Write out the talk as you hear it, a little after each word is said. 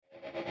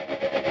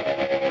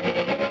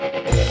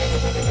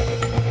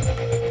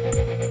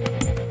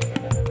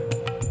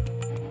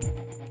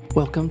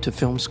Welcome to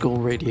Film School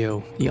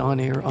Radio, the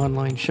on-air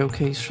online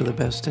showcase for the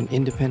best in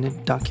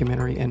independent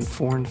documentary and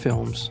foreign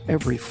films,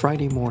 every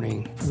Friday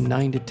morning from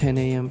 9 to 10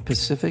 a.m.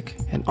 Pacific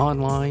and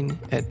online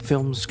at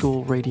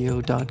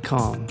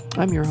filmschoolradio.com.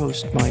 I'm your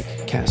host,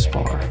 Mike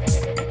Kaspar.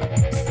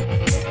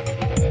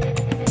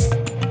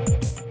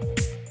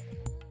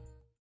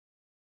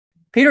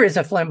 Peter is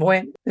a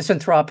flamboyant,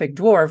 misanthropic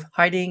dwarf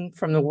hiding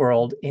from the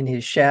world in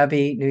his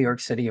shabby New York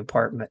City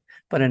apartment.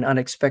 But an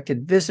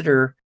unexpected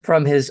visitor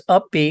from his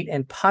upbeat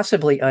and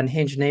possibly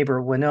unhinged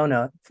neighbor,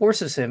 Winona,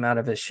 forces him out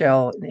of his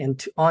shell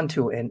and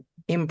onto an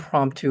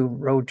impromptu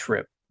road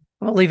trip.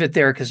 I'll leave it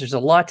there because there's a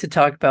lot to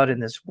talk about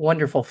in this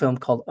wonderful film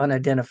called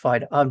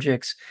Unidentified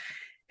Objects.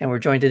 And we're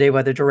joined today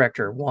by the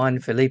director, Juan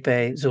Felipe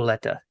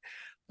Zuleta.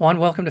 Juan,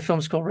 welcome to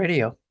Film School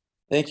Radio.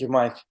 Thank you,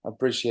 Mike. I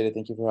appreciate it.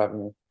 Thank you for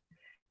having me.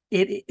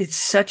 It's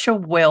such a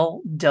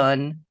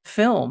well-done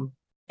film.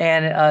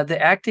 And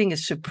the acting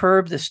is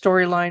superb. The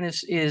storyline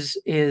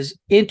is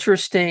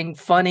interesting,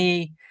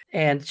 funny,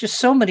 and just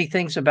so many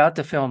things about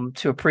the film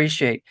to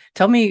appreciate.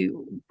 Tell me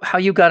how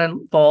you got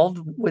involved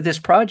with this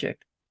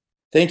project.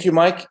 Thank you,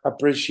 Mike.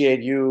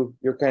 Appreciate your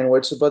kind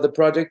words about the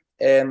project.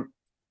 And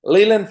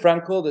Leland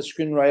Frankel, the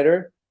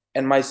screenwriter,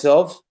 and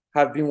myself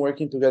have been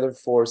working together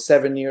for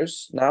 7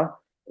 years now.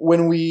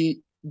 When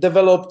we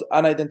developed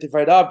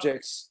Unidentified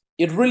Objects,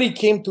 it really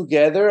came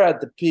together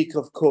at the peak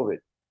of COVID.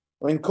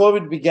 When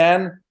COVID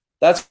began,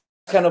 that's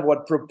kind of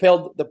what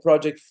propelled the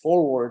project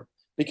forward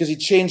because it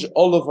changed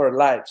all of our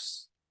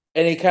lives.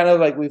 And it kind of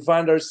like we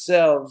find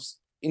ourselves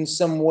in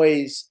some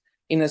ways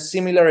in a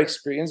similar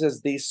experience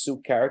as these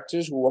two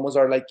characters who almost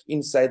are like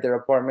inside their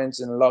apartments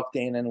and locked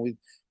in and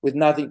with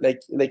nothing,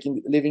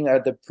 living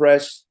a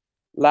depressed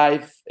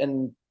life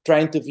and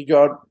trying to figure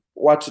out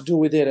what to do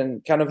with it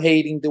and kind of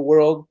hating the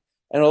world.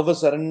 And all of a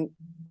sudden,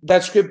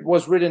 that script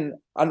was written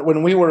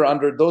when we were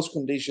under those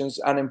conditions,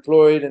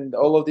 unemployed and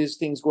all of these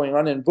things going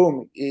on, and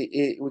boom,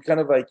 we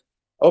kind of like,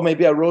 oh,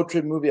 maybe a road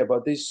trip movie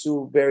about these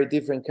two very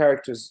different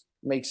characters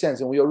makes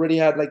sense. And we already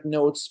had like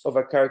notes of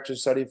a character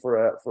study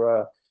for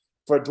a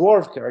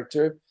dwarf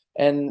character,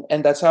 and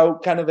that's how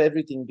kind of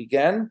everything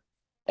began.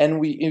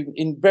 And we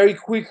in very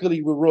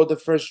quickly we wrote the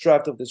first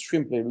draft of the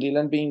screenplay.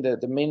 Leland being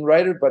the main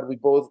writer, but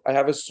I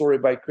have a story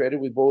by credit.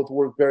 We both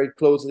work very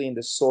closely in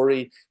the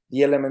story,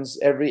 the elements,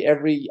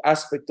 every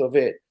aspect of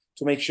it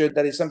to make sure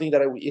that it's something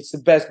that it's the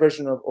best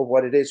version of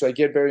what it is. So I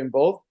get very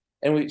involved,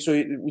 and we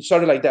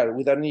started like that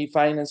without any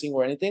financing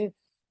or anything.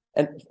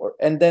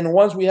 And then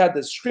once we had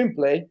the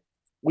screenplay,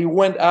 we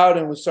went out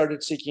and we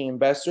started seeking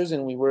investors,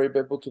 and we were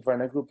able to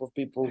find a group of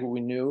people who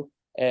we knew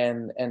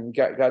and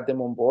got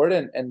them on board,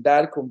 and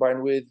that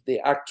combined with the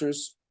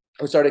actors,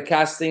 we started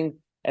casting,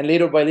 and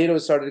little by little it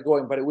started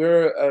going. But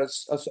we're a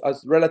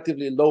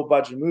relatively low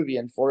budget movie,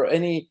 and for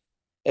any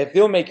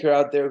filmmaker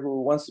out there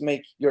who wants to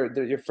make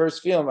your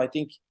first film, I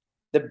think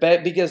the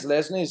biggest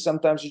lesson is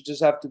sometimes you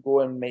just have to go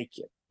and make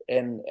it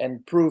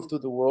and prove to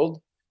the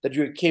world that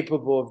you're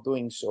capable of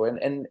doing so.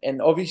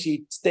 And obviously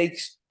it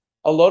takes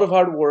a lot of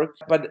hard work,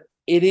 but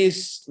it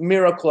is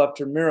miracle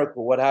after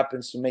miracle what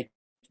happens to make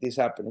this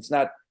happen. It's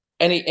not,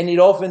 and it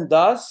often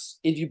does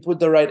if you put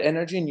the right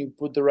energy and you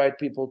put the right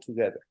people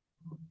together.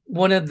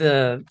 One of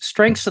the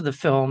strengths of the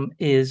film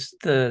is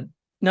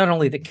not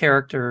only the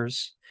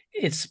characters,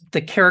 it's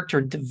the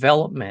character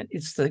development.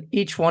 It's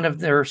each one of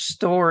their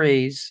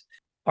stories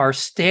are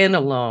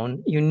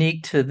standalone,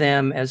 unique to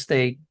them as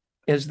they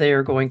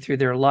are going through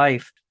their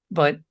life.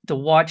 But to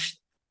watch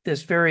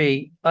this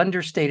very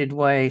understated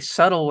way,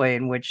 subtle way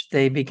in which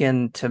they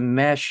begin to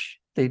mesh,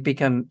 they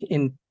become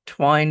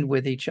entwined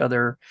with each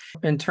other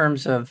in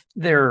terms of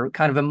their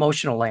kind of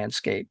emotional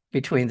landscape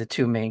between the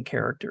two main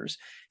characters.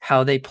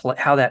 How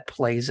that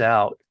plays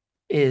out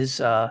is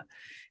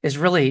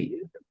really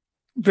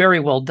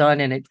very well done,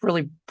 and it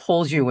really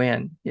pulls you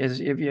in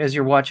as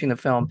you're watching the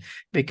film,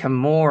 become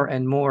more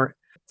and more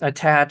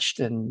attached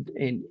and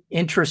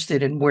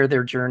interested in where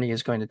their journey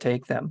is going to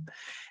take them.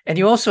 And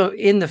you also,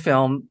 in the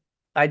film,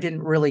 I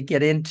didn't really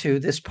get into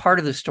this part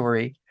of the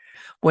story,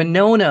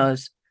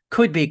 Winona's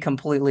could be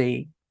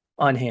completely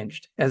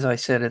unhinged, as I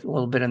said a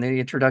little bit in the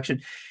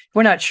introduction.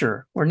 We're not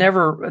sure. We're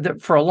never,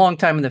 for a long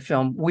time in the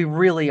film, we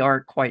really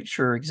aren't quite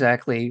sure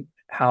exactly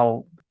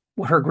how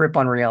her grip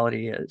on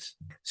reality is.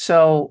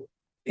 So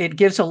it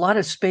gives a lot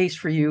of space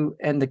for you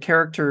and the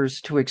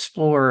characters to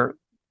explore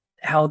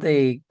how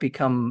they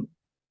become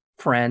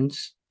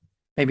friends.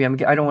 Maybe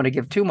I don't want to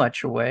give too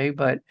much away,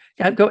 but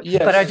Yes.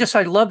 But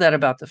I love that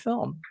about the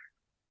film.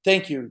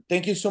 Thank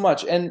you so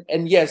much.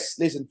 And yes,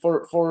 listen,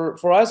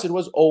 for us it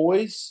was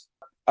always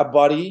a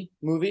buddy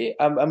movie,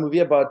 a movie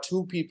about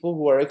two people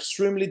who are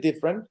extremely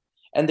different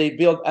and they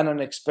build an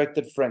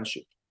unexpected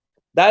friendship.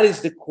 That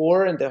is the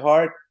core and the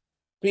heart.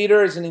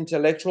 Peter is an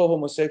intellectual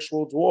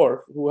homosexual dwarf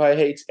who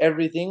hates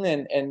everything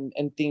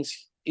and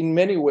thinks in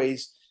many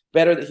ways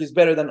he's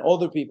better than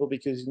other people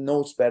because he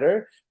knows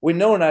better. We're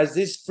known as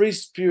this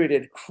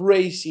free-spirited,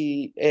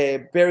 crazy,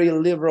 very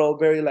liberal,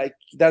 very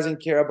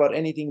doesn't care about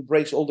anything,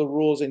 breaks all the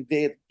rules and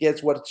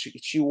gets what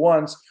she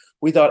wants,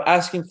 without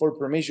asking for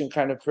permission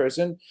kind of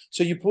person.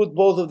 So you put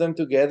both of them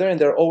together and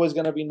they're always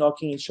going to be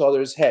knocking each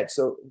other's heads.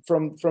 So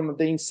from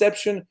the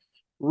inception,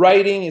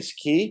 writing is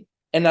key,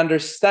 and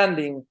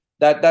understanding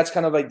that that's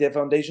kind of like the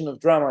foundation of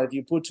drama. If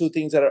you put two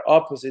things that are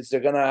opposites, they're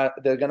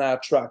gonna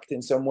attract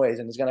in some ways,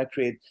 and it's gonna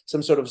create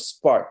some sort of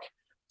spark.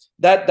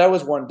 That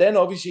was one. Then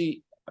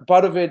obviously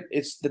part of it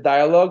is the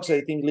dialogues.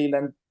 I think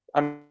Leland,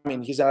 I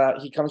mean, he's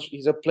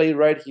a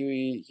playwright.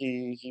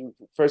 He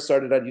first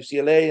started at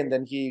UCLA and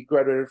then he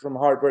graduated from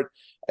Harvard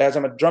as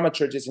a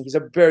dramaturgist, and he's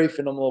a very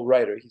phenomenal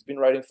writer. He's been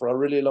writing for a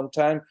really long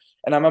time,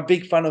 and I'm a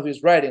big fan of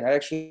his writing.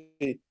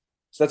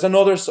 So that's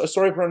another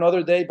story for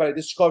another day, but I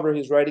discovered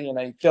his writing and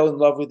I fell in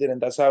love with it,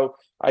 and that's how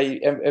I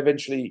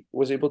eventually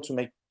was able to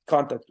make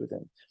contact with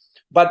him.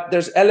 But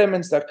there's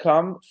elements that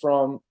come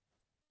from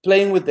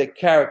playing with the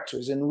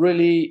characters and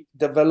really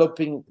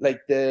developing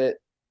like the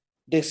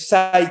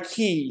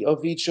psyche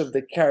of each of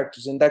the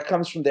characters, and that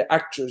comes from the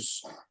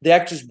actors. The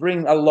actors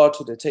bring a lot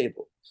to the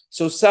table.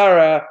 So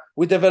Sarah,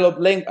 we develop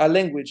a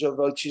language of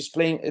she's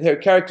playing her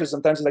character.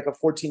 Sometimes like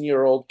a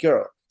 14-year-old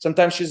girl.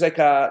 Sometimes she's like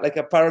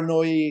a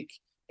paranoid,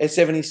 a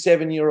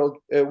 77-year-old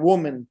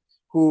woman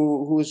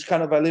who's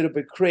kind of a little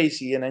bit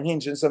crazy and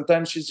unhinged. And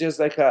sometimes she's just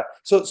like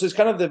so it's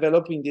kind of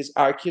developing these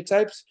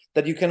archetypes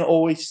that you can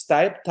always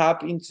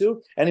tap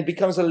into, and it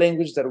becomes a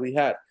language that we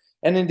had.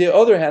 And on the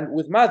other hand,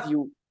 with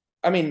Matthew,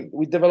 I mean,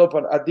 we develop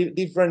a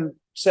different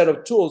set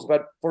of tools,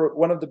 but for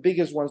one of the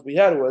biggest ones we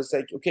had was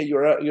like, okay,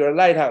 you're a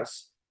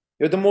lighthouse.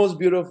 You're the most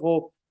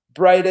beautiful,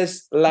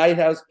 brightest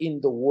lighthouse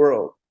in the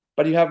world,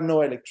 but you have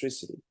no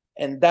electricity.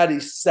 And that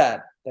is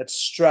sad.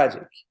 That's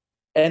tragic.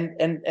 And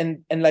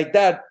like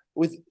that,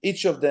 with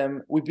each of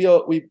them, we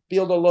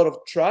build a lot of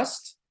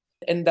trust.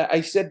 And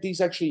I said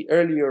this actually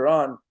earlier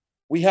on.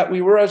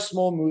 We were a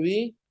small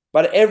movie,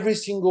 but every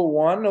single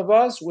one of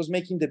us was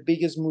making the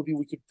biggest movie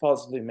we could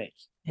possibly make.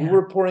 Yeah. We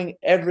were pouring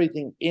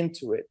everything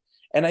into it,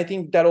 and I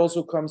think that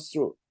also comes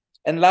through.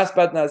 And last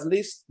but not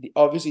least,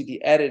 obviously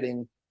the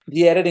editing.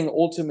 The editing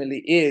ultimately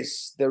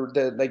is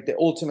the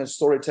ultimate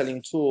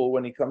storytelling tool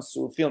when it comes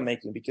to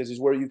filmmaking, because it's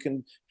where you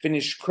can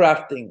finish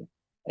crafting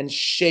and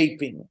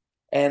shaping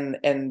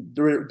and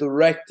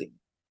directing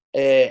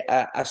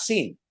a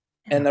scene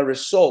and a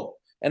result.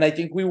 And I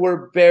think we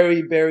were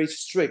very, very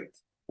strict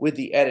with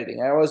the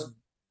editing. I was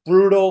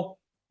brutal,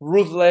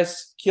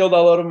 ruthless, killed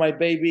a lot of my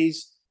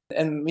babies,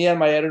 and me and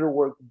my editor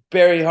worked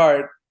very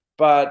hard.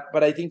 But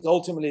I think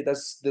ultimately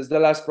that's the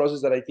last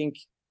process that I think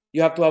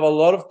you have to have a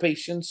lot of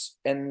patience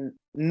and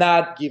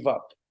not give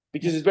up,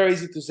 because it's very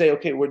easy to say,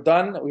 okay, we're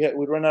done,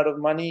 we run out of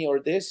money or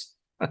this.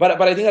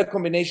 But I think a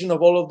combination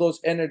of all of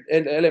those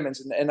elements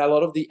and a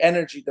lot of the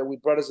energy that we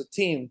brought as a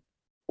team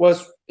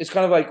it's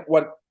kind of like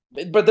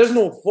but there's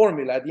no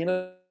formula. At the end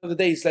of the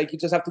day, it's like you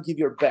just have to give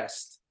your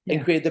best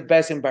and create the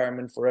best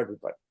environment for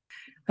everybody.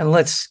 And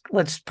let's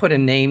put a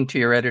name to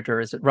your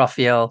editor. Is it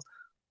Raphael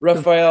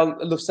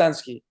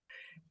Lufsansky?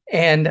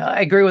 And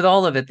I agree with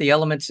all of it. The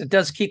elements, it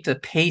does keep the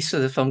pace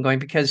of the film going,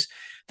 because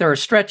there are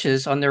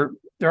stretches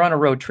they're on a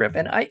road trip.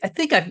 And I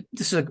think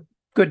this is a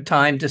good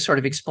time to sort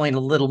of explain a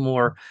little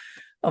more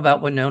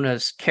about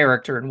Winona's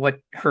character and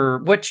what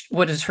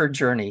is her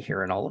journey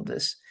here in all of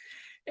this.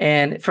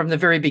 And from the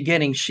very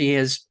beginning, she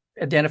has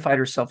identified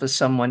herself as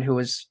someone who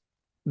has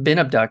been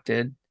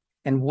abducted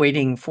and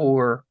waiting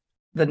for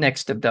the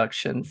next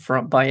abduction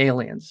by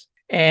aliens.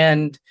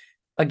 And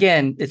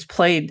again,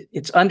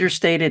 it's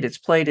understated, it's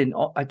played in,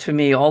 to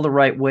me, all the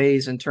right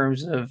ways in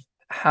terms of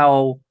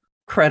how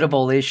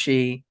credible is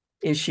she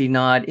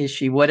not, is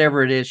she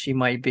whatever it is she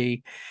might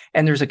be.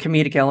 And there's a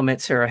comedic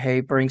element Sarah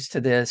Hay brings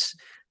to this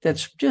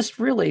that's just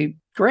really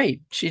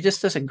great. She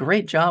just does a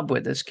great job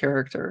with this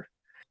character.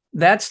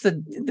 That's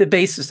the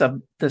basis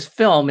of this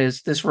film,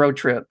 is this road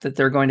trip that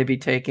they're going to be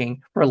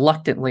taking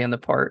reluctantly on the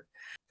part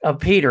of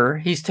Peter.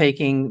 He's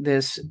taking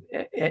this,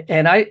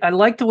 and I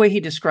like the way he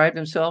described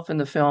himself in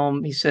the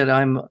film. He said,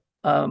 I'm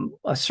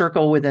a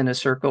circle within a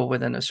circle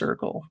within a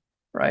circle,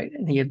 right?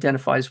 And he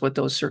identifies what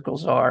those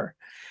circles are.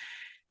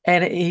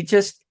 And he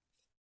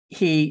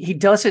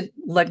doesn't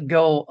let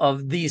go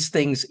of these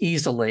things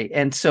easily.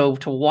 And so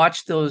to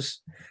watch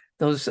those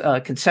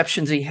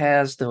conceptions he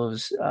has,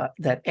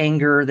 that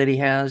anger that he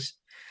has,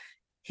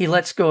 he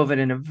lets go of it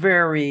in a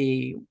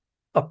very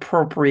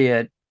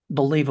appropriate,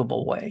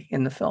 believable way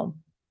in the film.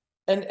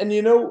 And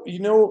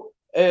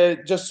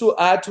just to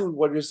add to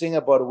what you're saying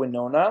about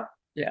Winona,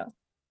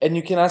 and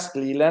you can ask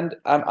Leland.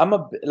 I'm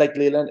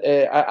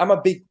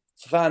a big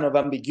fan of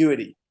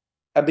ambiguity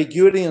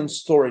in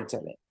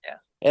storytelling,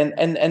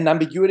 and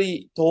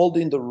ambiguity told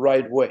in the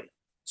right way.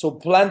 So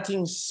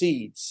planting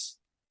seeds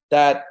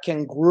that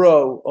can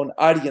grow on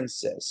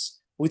audiences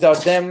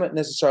without them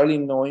necessarily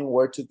knowing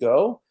where to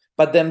go,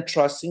 but them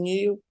trusting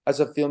you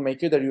as a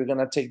filmmaker that you're going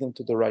to take them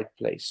to the right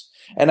place.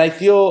 And I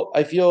feel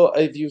if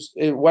you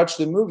watch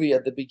the movie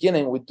at the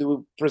beginning, we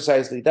do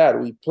precisely that.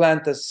 We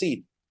plant a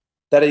seed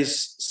that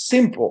is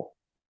simple,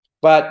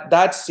 but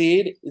that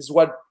seed is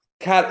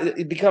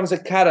it becomes a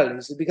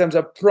catalyst. It becomes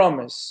a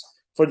promise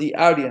for the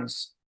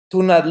audience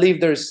to not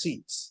leave their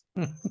seats.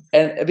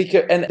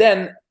 and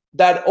then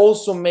that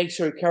also makes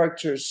her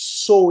characters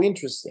so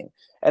interesting.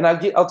 And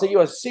I'll tell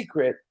you a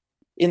secret: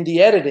 in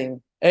the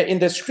editing, in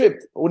the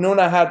script,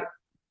 Winona had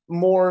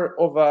more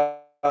of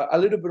a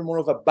little bit more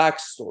of a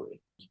backstory.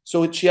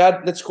 So she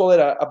had, let's call it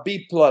a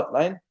B plot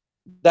line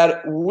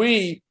that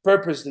we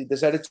purposely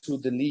decided to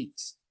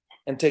delete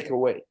and take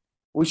away.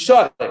 We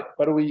shot it,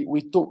 but we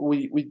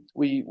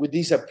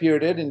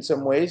disappeared it in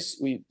some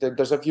ways.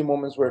 There's a few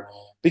moments where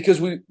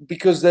because we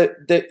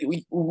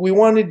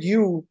wanted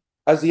you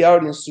as the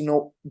audience to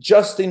know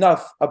just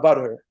enough about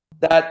her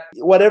that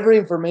whatever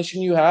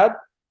information you had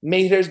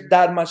made her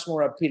that much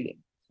more appealing.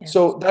 Yeah.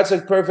 So that's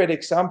a perfect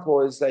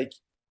example. Is like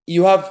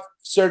you have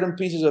certain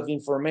pieces of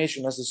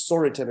information as a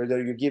storyteller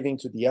that you're giving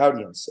to the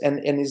audience,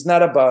 and it's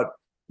not about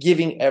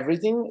giving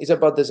everything. It's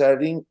about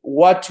deciding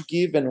what to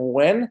give and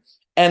when,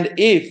 and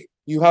if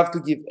you have to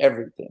give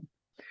everything.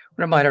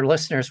 Remind our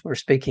listeners, we're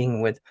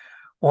speaking with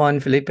Juan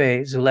Felipe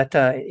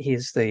Zuleta.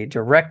 He's the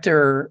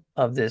director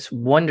of this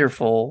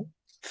wonderful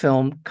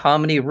film,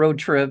 comedy, road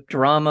trip,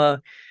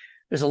 drama.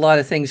 There's a lot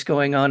of things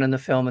going on in the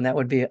film, and that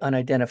would be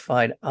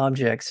Unidentified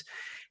Objects.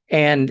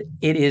 And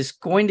it is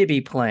going to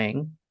be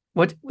playing.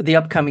 What the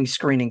upcoming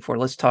screening for?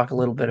 Let's talk a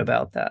little bit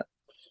about that.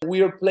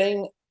 We are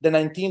playing the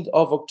 19th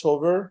of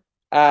October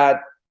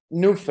at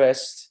New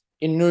Fest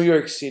in New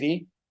York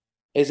City.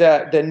 Is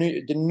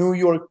the New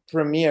York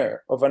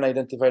premiere of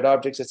Unidentified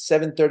Objects at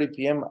 7:30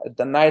 p.m. at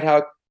the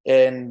Nighthawk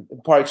in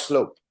Park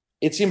Slope.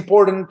 It's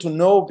important to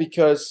know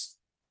because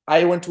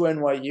I went to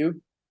NYU.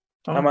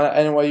 Oh. I'm an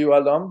NYU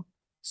alum.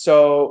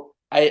 So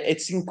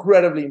it's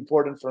incredibly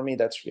important for me,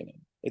 that screening.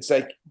 It's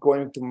like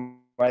going to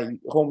my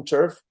home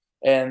turf,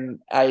 and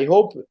I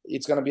hope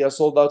it's going to be a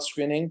sold out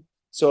screening.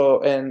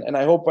 So, and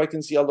I hope I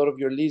can see a lot of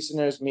your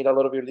listeners, meet a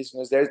lot of your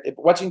listeners there.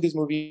 Watching this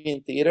movie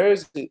in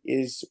theaters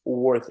is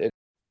worth it.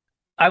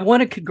 I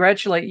want to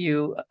congratulate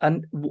you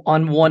on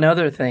one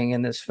other thing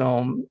in this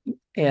film,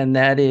 and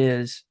that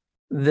is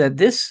that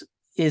this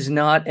is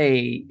not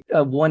a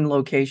one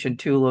location,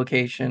 two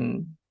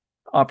location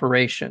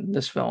operation.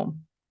 This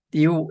film,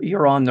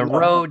 you're on the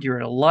road, you're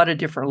in a lot of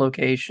different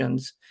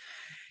locations,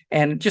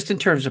 and just in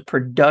terms of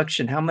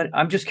production, how many?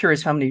 I'm just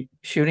curious, how many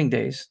shooting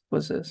days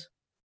was this?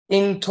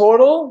 In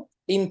total,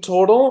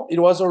 it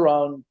was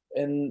around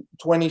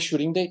 20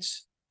 shooting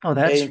days. Oh,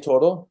 that's in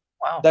total.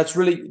 Wow, that's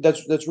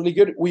really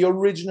good. We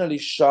originally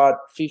shot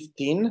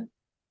 15,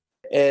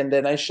 and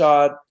then I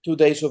shot 2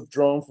 days of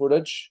drone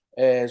footage.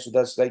 So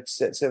that's like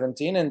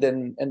 17, and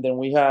then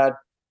we had,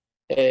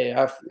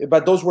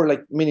 but those were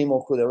like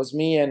minimal crew. That was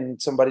me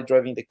and somebody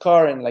driving the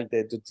car and like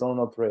the drone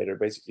operator.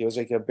 Basically, it was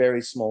like a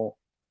very small.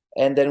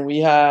 And then we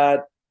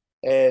had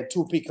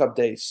 2 pickup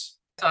days.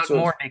 So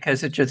more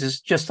because it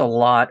just a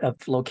lot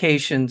of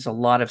locations, a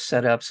lot of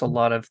setups, a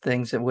lot of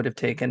things that would have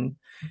taken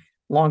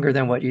longer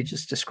than what you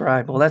just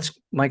described. Well, that's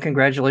my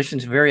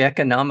congratulations. Very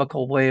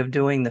economical way of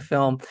doing the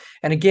film.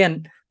 And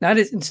again,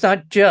 it's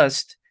not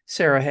just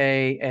Sarah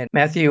Hay and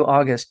Matthew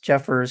August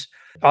Jeffers.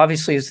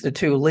 Obviously, it's the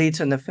 2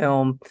 leads in the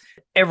film.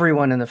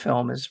 Everyone in the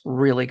film is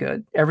really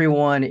good.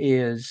 Everyone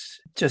is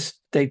just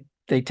they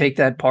take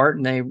that part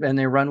and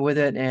they run with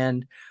it.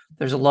 And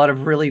there's a lot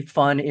of really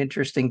fun,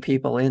 interesting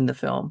people in the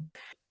film.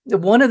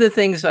 One of the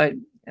things I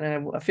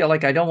feel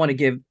like I don't want to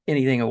give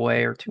anything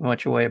away or too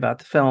much away about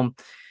the film,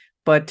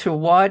 but to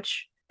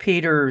watch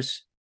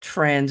Peter's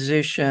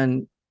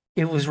transition,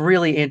 it was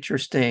really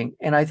interesting.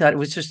 And I thought it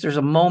was there's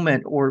a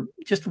moment, or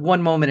just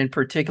one moment in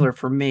particular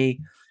for me,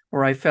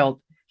 where I felt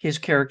his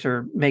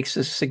character makes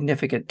a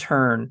significant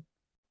turn.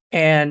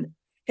 And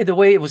the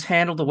way it was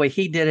handled, the way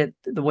he did it,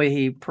 the way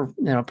he,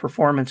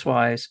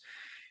 performance-wise,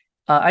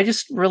 I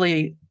just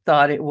really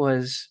thought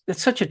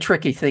it's such a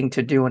tricky thing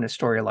to do in a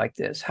story like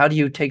this. How do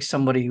you take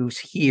somebody who's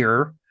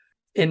here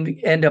and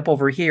end up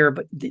over here?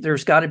 But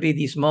there's got to be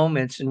these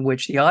moments in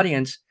which the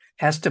audience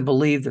has to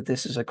believe that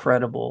this is a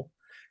credible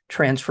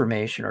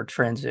transformation or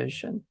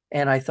transition.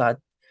 And I thought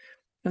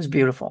it was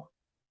beautiful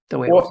the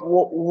way it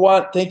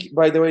was. Thank you.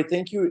 By the way,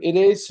 thank you. It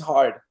is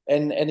hard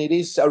and it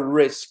is a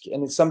risk,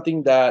 and it's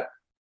something that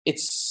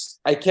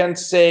I can't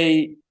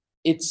say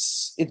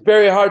it's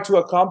very hard to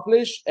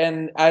accomplish.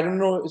 And I don't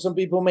know, some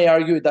people may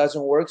argue it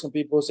doesn't work. Some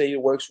people say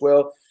it works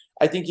well.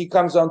 I think it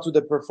comes down to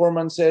the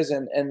performances,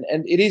 and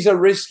it is a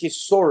risky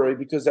story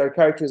because our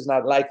character is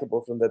not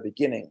likable from the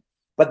beginning.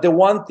 But the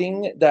one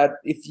thing that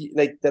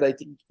that I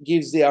think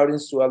gives the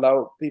audience to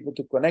allow people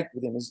to connect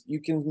with him is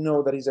you can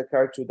know that he's a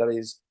character that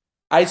is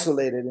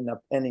isolated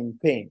and in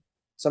pain,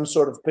 some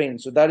sort of pain.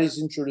 So that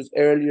is introduced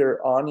earlier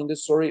on in the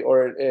story,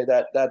 or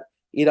that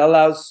it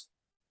allows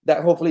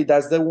that. Hopefully,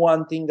 that's the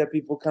one thing that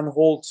people can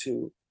hold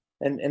to.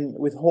 And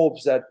with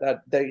hopes that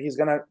he's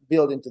gonna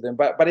build into them,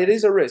 but it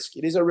is a risk.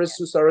 It is a risk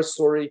to start a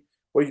story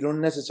where you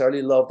don't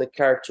necessarily love the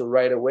character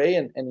right away,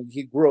 and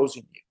he grows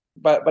in you.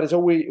 But it's a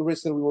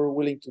risk that we were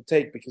willing to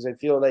take because I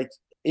feel like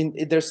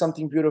there's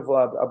something beautiful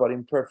about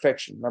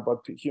imperfection,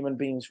 about human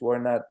beings who are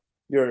not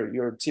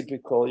your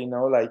typical,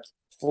 like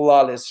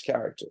flawless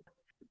character.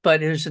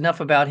 But there's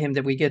enough about him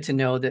that we get to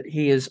know that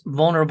he is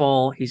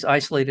vulnerable. He's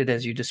isolated,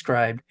 as you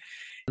described.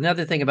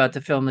 Another thing about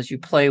the film is you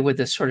play with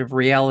this sort of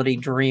reality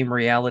dream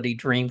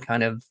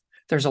kind of.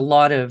 There's a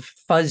lot of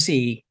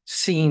fuzzy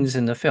scenes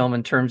in the film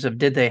in terms of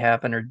did they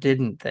happen or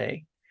didn't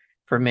they,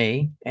 for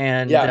me.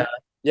 And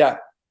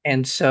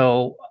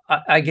so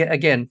I get,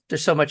 again,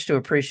 there's so much to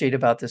appreciate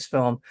about this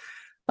film.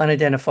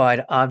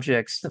 Unidentified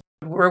objects.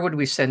 Where would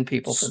we send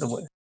people for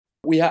the?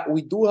 We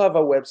do have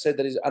a website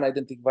that is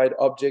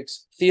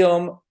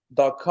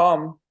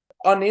unidentifiedobjectsfilm.com.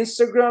 On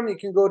Instagram, you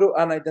can go to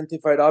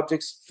unidentified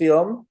objects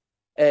film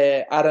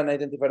at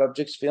unidentified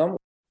objects film.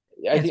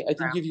 I think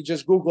if you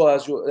just Google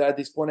us at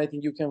this point, I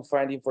think you can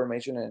find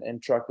information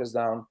and track us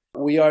down.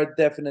 We are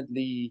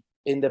definitely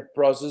in the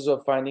process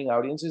of finding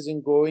audiences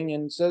and going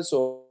and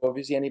so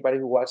obviously anybody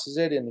who watches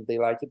it and if they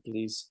like it,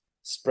 please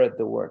spread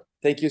the word.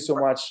 Thank you so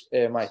much,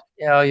 Mike.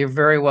 Yeah, you're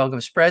very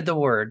welcome. Spread the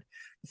word.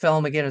 The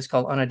film again is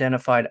called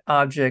Unidentified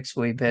Objects.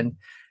 We've been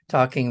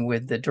talking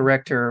with the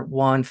director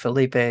Juan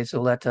Felipe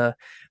Zuleta.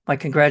 My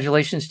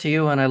congratulations to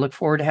you, and I look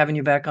forward to having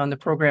you back on the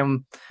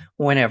program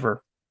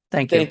whenever.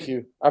 Thank you. Thank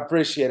you. I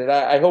appreciate it.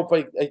 I hope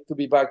I could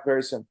be back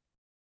very soon.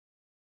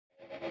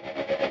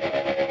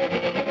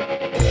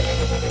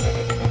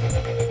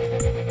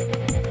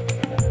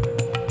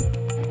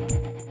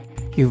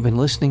 You've been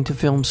listening to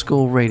Film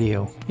School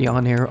Radio, the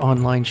on-air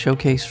online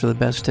showcase for the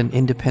best in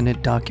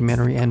independent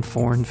documentary and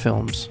foreign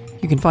films.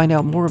 You can find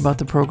out more about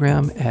the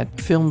program at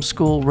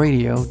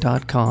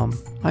filmschoolradio.com.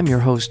 I'm your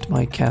host,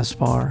 Mike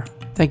Kaspar.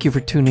 Thank you for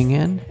tuning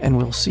in, and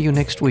we'll see you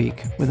next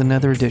week with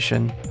another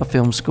edition of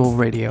Film School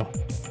Radio.